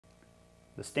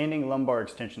the standing lumbar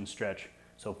extension stretch.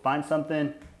 So find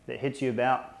something that hits you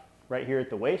about right here at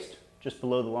the waist, just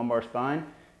below the lumbar spine.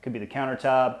 Could be the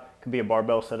countertop, could be a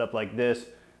barbell set up like this,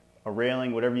 a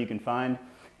railing, whatever you can find.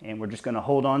 And we're just gonna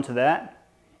hold on to that.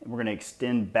 And we're gonna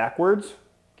extend backwards,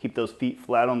 keep those feet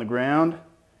flat on the ground.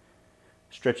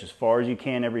 Stretch as far as you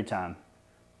can every time.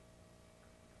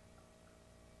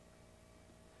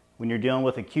 When you're dealing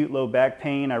with acute low back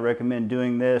pain, I recommend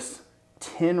doing this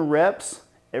 10 reps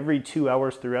every 2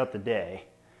 hours throughout the day.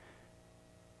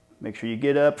 Make sure you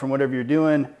get up from whatever you're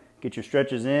doing, get your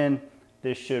stretches in.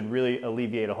 This should really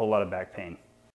alleviate a whole lot of back pain.